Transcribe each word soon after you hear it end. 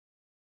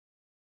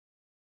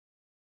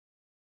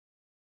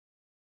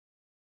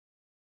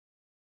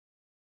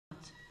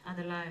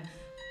and life.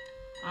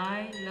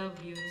 I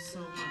love you so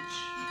much.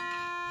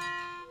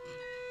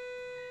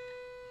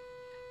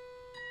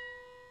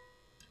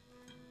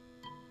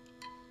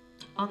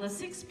 On the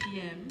 6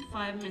 p.m.,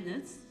 5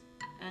 minutes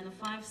and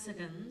 5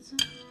 seconds,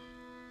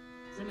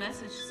 the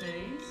message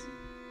says,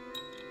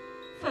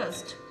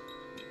 first,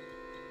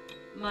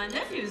 my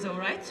nephew is all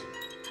right.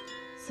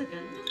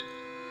 Second,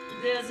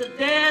 there's a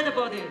dead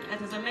body at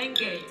the main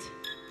gate.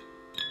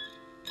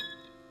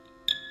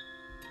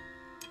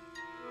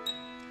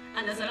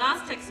 And the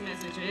last text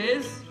message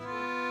is,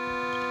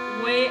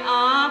 we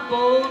are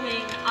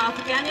bombing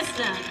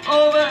Afghanistan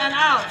over and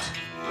out.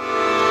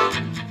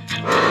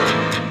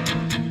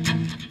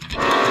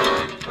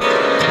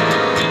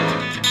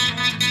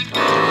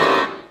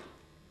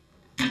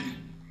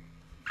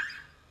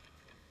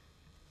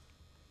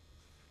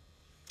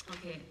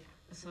 Okay,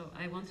 so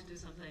I want to do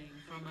something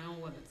from my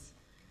own words.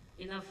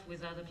 Enough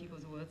with other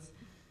people's words.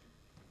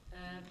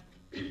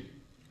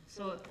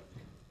 So,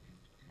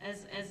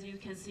 as you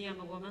can see, I'm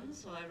a woman,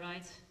 so I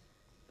write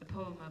a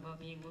poem about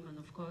being a woman,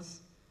 of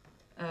course.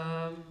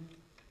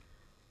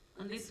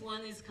 And this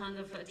one is kind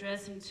of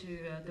addressing to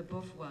the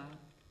Beauvoir,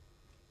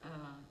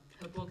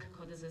 her book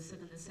called The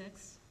Second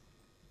Sex,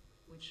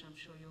 which I'm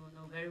sure you all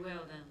know very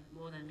well,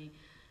 more than me.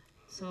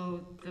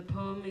 So the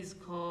poem is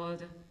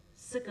called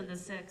Second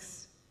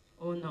Sex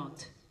or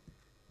Not.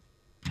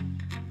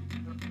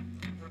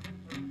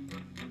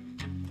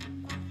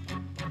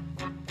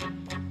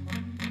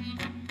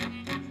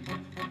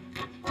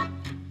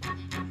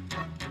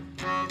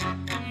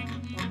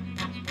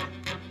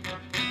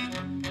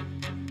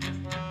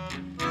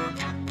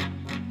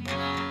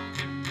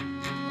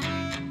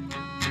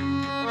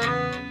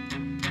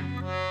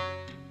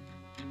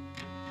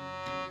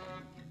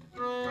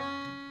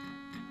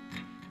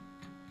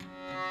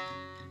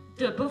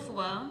 De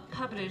Beauvoir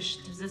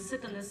published The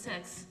Second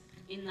Sex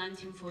in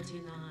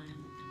 1949,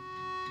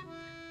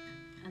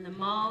 and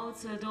Mao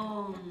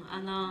Zedong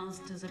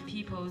announced the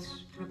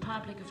People's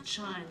Republic of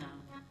China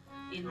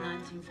in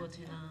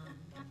 1949.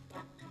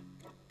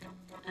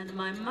 And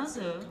my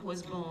mother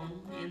was born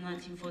in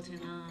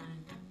 1949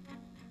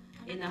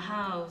 in a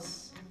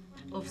house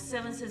of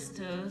 7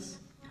 sisters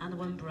and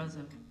 1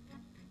 brother.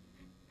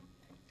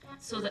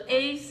 So the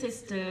 8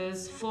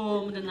 sisters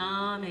formed an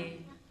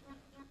army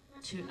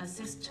to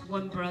assist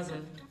 1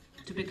 brother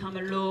to become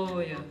a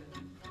lawyer.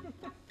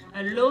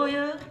 A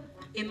lawyer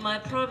in my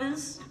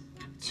province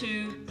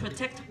to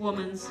protect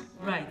women's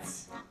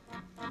rights.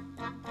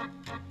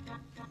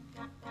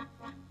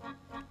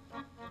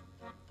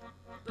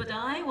 But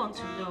I want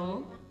to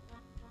know,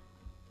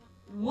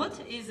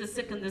 what is the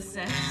second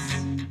sex?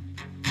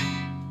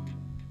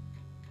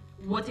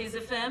 What is the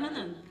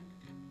feminine?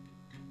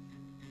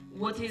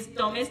 What is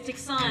domestic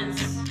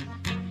science?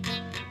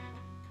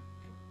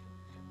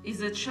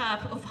 Is a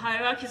trap of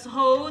hierarchies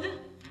hold?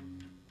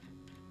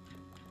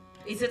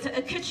 Is it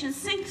a kitchen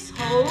sink's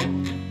hole?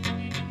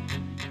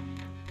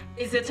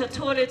 Is it a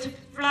toilet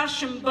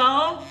flush and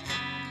bowl?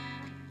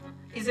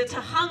 Is it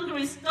a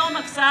hungry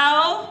stomach's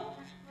owl?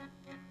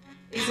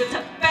 Is it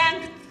a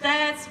bank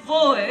that's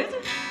void?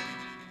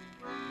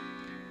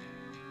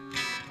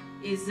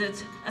 Is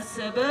it a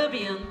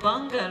suburban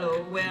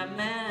bungalow where a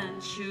man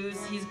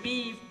chews his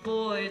beef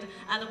boiled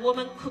and a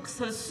woman cooks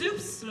her soup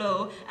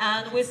slow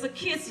and with the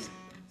kids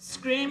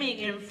screaming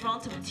in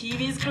front of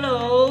TV's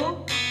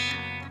glow?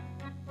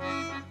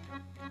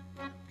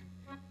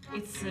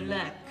 It's a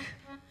lack,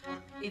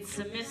 it's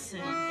a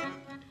missing,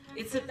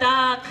 it's a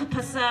dark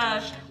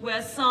passage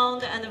where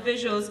sound and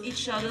visuals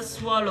each other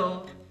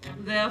swallow.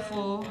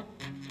 Therefore,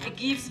 it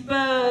gives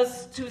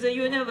birth to the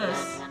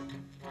universe,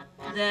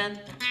 then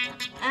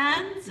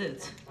ends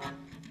it.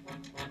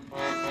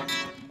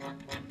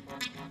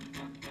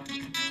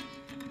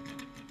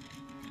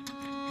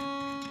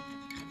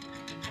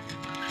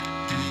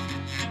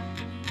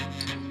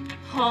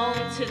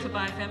 Haunted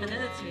by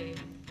femininity,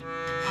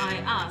 I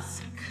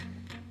ask,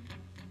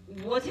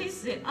 what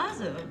is the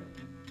other?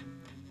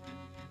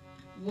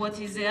 What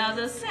is the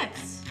other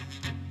sex?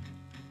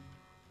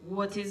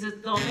 What is the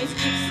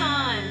domestic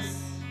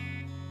science?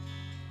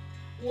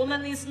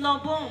 Woman is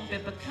not born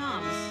but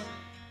becomes.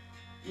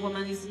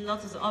 Woman is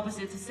not the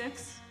opposite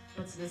sex,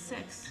 but the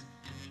sex.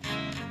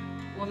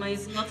 Woman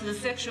is not the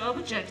sexual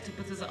object,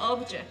 but the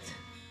object.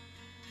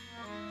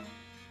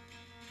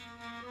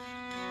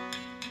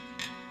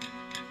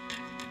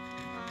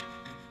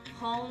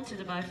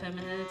 Haunted by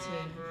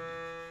femininity,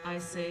 I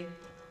say,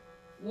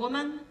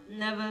 woman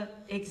never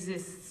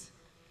exists.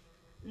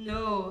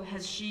 No,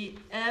 has she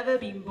ever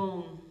been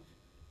born.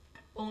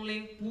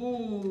 Only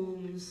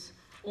wombs,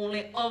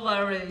 only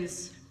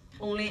ovaries,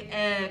 only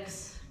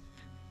eggs.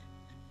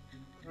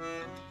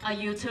 A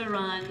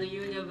uterine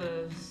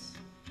universe,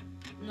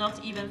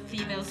 not even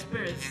female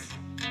spirits,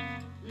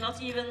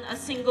 not even a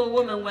single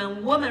woman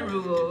when woman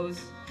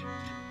rules,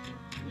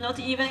 not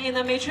even in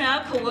a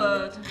matriarchal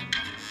world.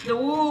 The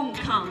womb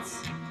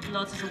counts,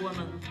 not the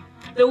woman.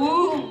 The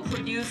womb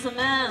produces a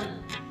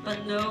man,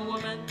 but no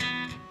woman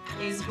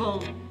is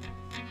born.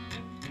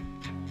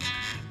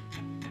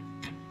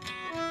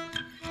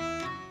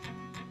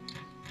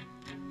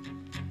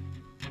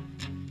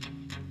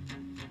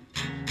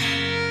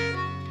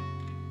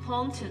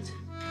 haunted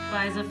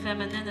by the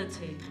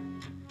femininity.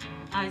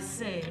 I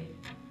say,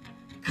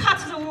 cut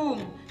the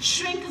womb,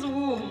 shrink the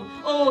womb,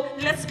 or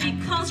let's be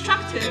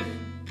constructive.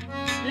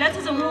 Let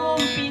the womb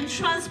be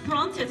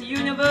transplanted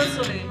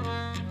universally.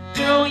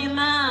 Growing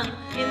man,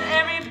 in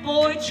every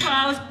boy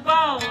child's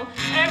bowel,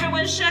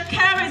 everyone shall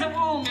carry the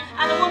womb,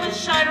 and the woman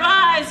shall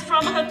rise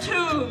from her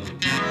tomb.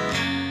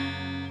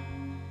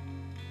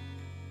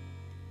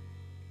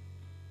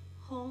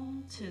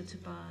 Haunted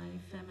by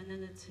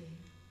femininity,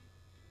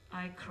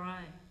 I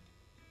cry,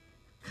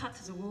 cut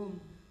the womb,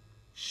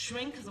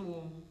 shrink the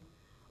womb,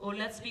 or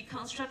let's be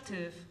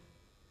constructive.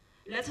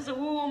 Let the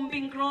womb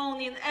be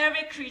grown in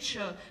every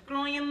creature,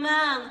 growing in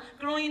man,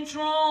 growing in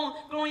drone,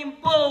 growing in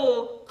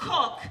bull,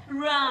 cock,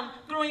 ram,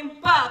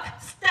 growing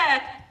buck,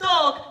 stag,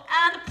 dog,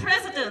 and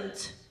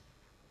president.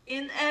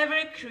 In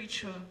every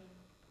creature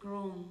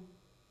grown.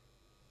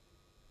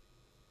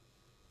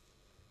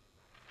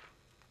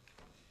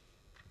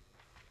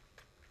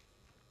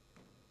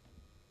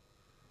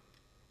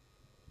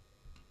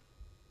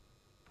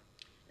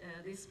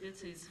 This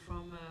bit is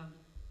from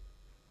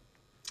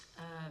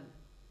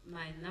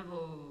my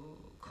novel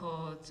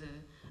called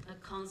A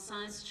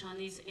Concise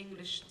Chinese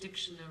English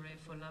Dictionary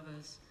for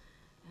Lovers.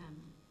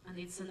 And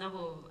it's a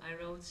novel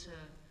I wrote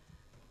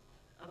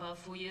about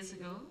 4 years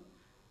ago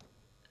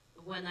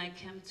when I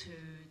came to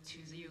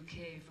the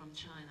UK from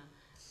China.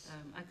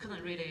 I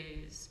couldn't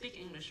really speak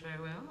English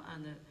very well,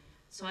 and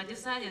so I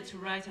decided to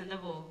write a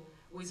novel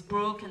with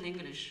broken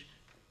English.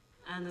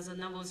 And the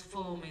novel's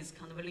form is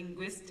kind of a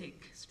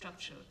linguistic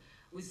structure,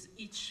 with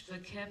each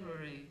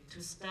vocabulary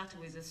to start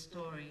with a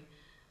story,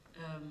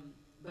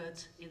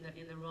 but in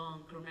the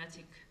wrong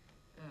grammatic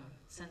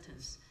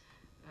sentence.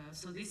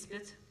 So this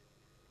bit,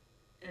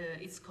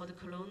 it's called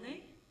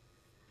Colonne,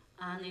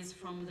 and it's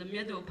from the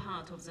middle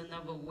part of the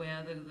novel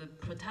where the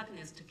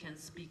protagonist can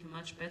speak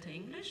much better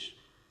English,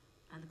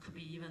 and could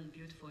be even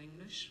beautiful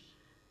English.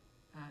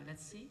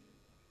 Let's see.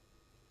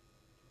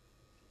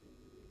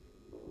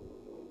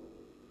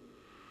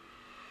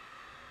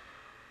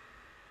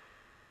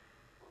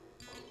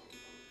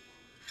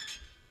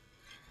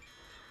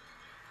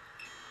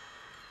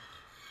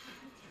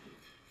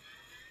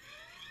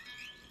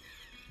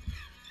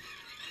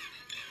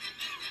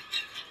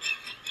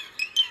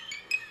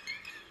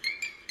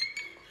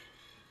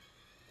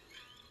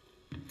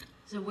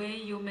 The way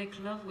you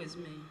make love with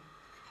me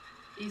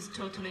is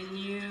totally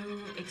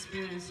new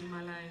experience in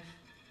my life.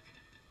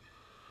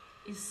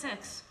 Is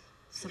sex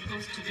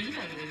supposed to be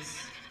like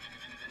this?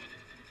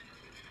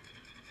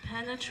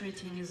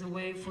 Penetrating is a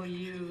way for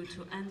you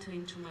to enter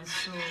into my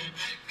soul.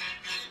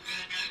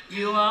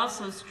 You are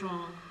so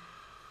strong,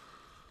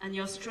 and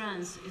your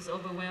strength is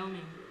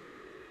overwhelming.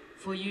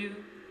 For you,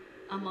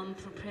 I'm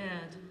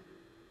unprepared.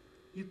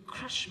 You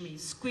crush me,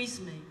 squeeze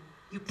me,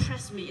 you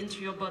press me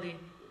into your body.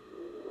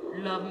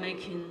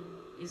 Love-making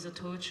is a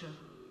torture.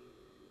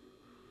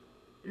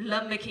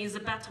 Love-making is a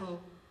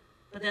battle,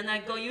 but then I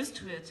got used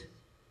to it.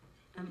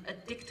 I'm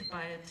addicted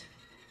by it.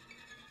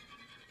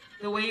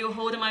 The way you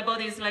hold my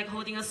body is like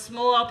holding a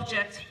small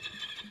object,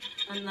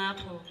 an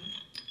apple,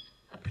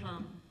 a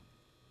plum,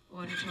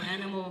 or a little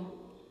animal.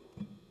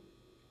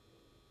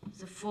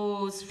 The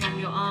force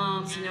from your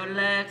arms and your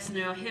legs and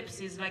your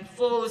hips is like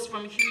force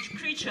from a huge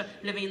creature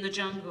living in the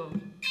jungle.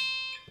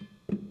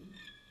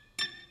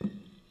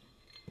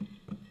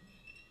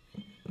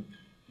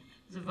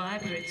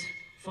 Vibrate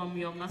from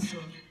your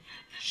muscle,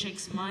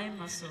 shakes my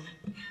muscle.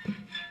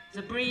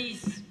 The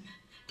breeze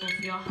of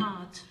your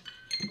heart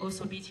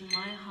also beating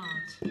my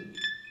heart.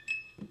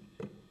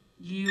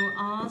 You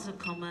are the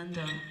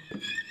commander.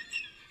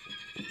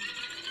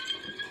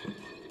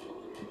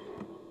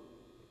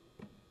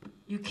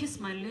 You kiss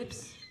my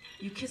lips,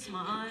 you kiss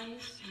my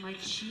eyes, my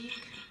cheek,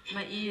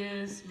 my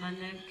ears, my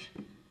neck,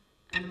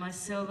 and my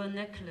silver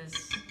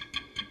necklace.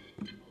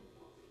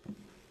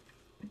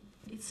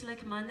 It's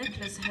like my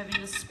necklace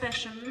having a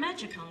special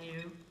magic on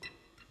you.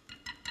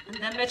 And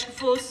that magic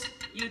force,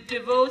 you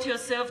devote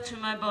yourself to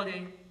my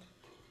body.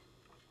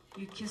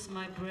 You kiss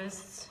my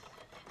breasts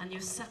and you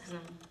suck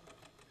them.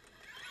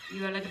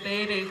 You are like a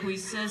baby who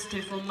is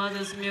thirsty for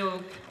mother's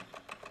milk.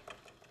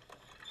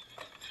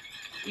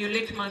 You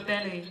lick my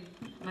belly,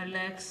 my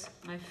legs,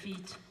 my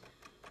feet.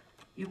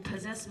 You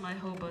possess my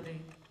whole body.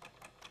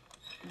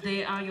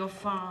 They are your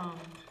farm.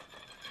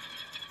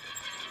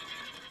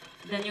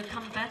 Then you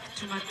come back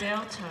to my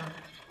delta.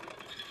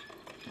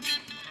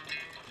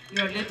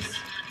 Your lips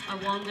are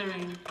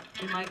wandering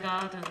in my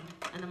garden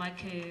and my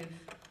cave.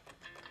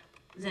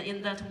 Then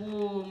in that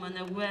warm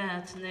and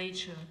wet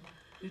nature,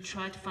 you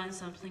try to find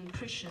something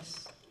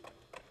precious,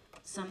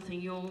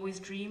 something you always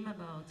dream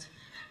about.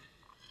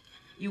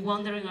 You're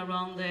wandering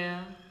around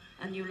there,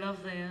 and you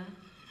love there,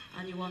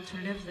 and you want to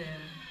live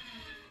there.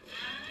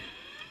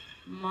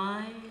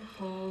 My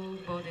whole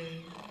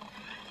body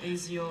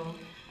is your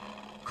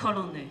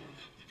colony.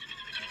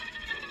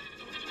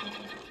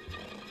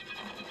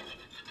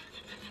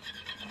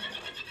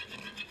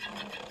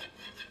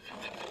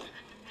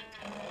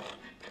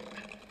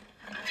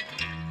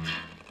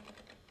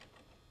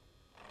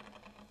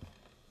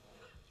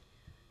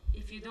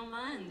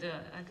 end,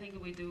 I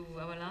think we do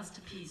our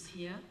last piece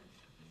here.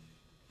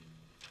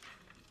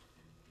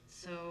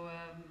 So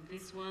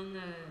this one,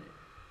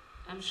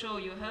 I'm sure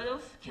you heard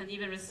of, can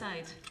even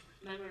recite,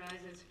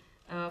 memorize it,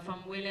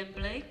 from William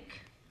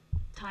Blake,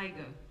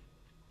 Tiger.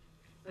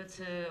 But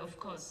of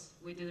course,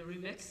 we did a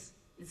remix.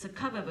 It's a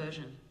cover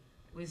version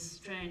with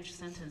strange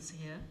sentence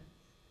here.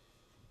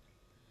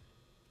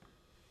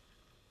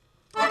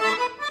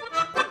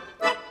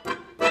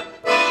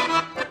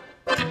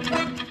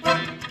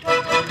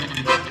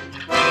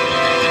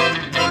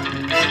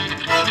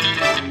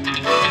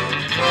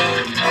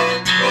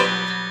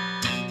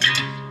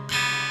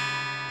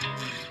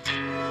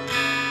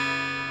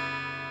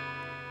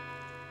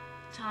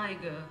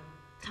 Tiger,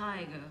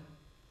 tiger,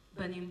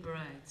 burning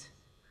bright,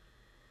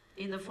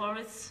 in the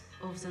forests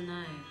of the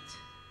night,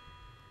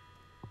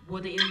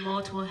 would the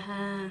immortal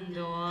hand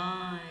or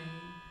eye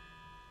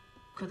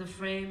could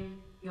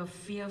frame your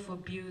fearful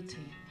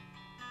beauty.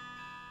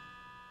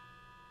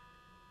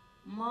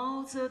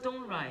 Mao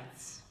Zedong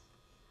writes,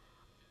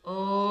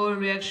 all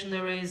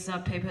reactionaries are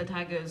paper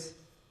tigers,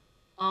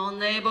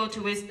 unable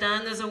to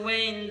withstand the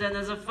wind and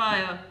the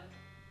fire,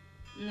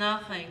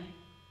 nothing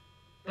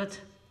but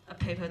a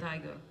paper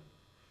tiger.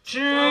 纸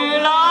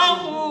老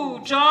虎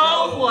着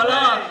火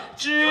了，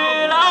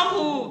纸老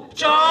虎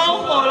着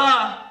火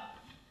了。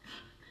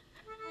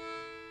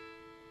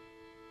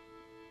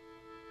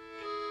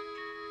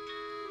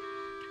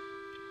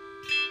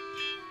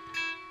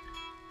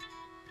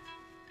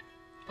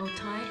Oh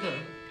tiger,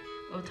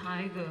 oh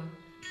tiger,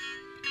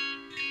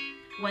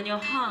 when your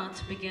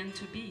heart began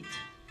to beat,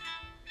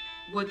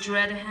 what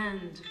dread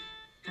hand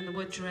and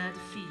what dread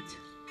feet,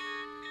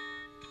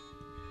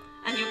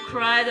 and you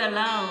cried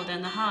aloud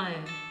and high,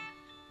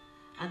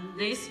 and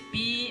this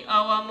be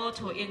our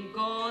motto, in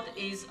God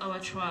is our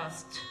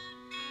trust,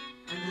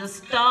 and the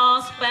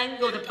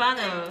star-spangled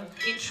banner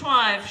in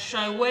triumph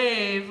shall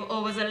wave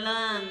over the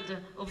land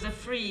of the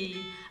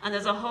free and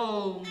the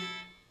home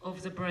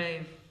of the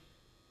brave.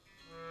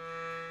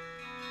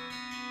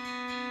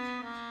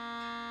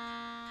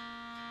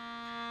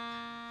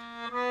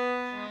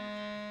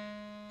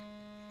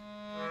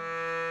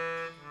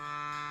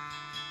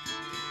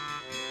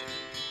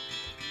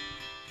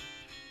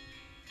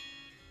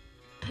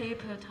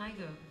 Paper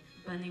tiger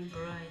burning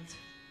bright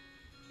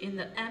in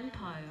the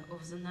empire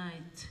of the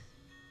night,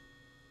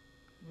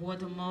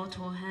 what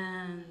mortal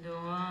hand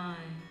or eye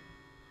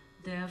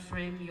dare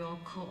frame your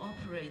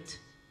cooperate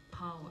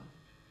power?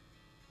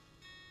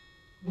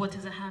 What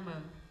is a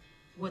hammer?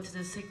 What is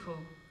a sickle?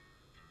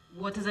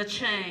 What is a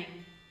chain?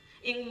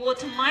 In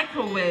what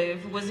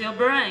microwave was your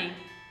brain?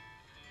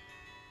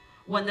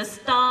 When the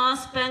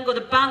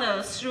star-spangled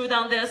banners threw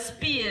down their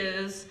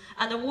spears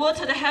and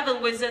watered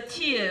heaven with their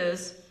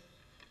tears,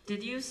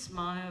 did you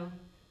smile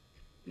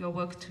your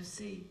work to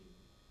see?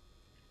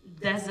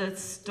 Desert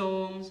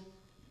storms,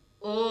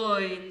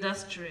 oil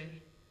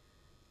industry,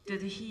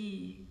 did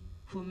he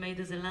who made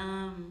the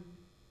lamb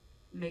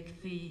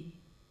make thee?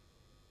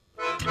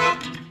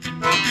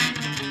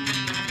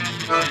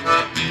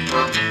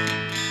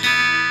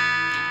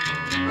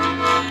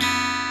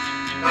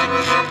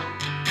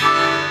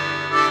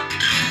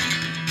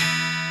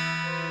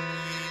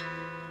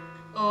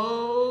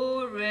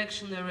 All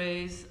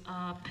reactionaries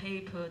are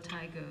paper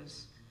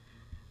tigers,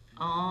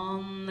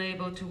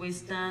 unable to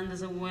withstand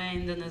the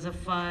wind and the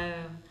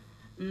fire,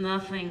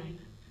 nothing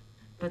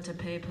but a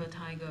paper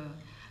tiger.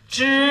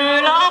 纸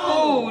老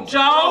虎着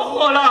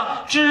火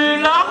了，纸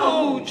老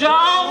虎着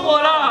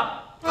火了。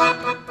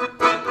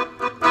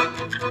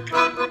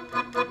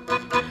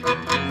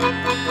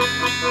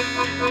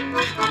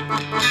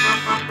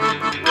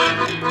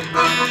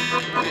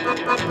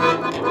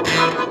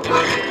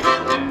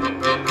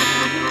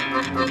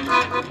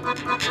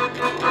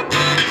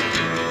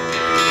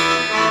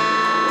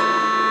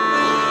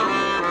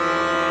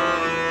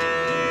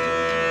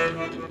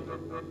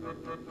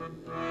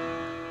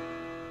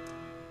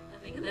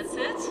That's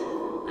it,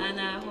 and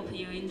I hope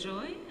you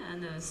enjoy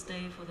and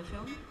stay for the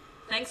film.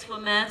 Thanks for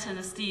Matt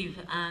and Steve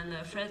and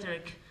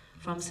Frederick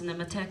from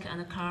Cinémathèque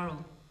and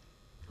Carol.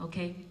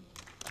 Okay,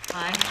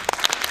 bye.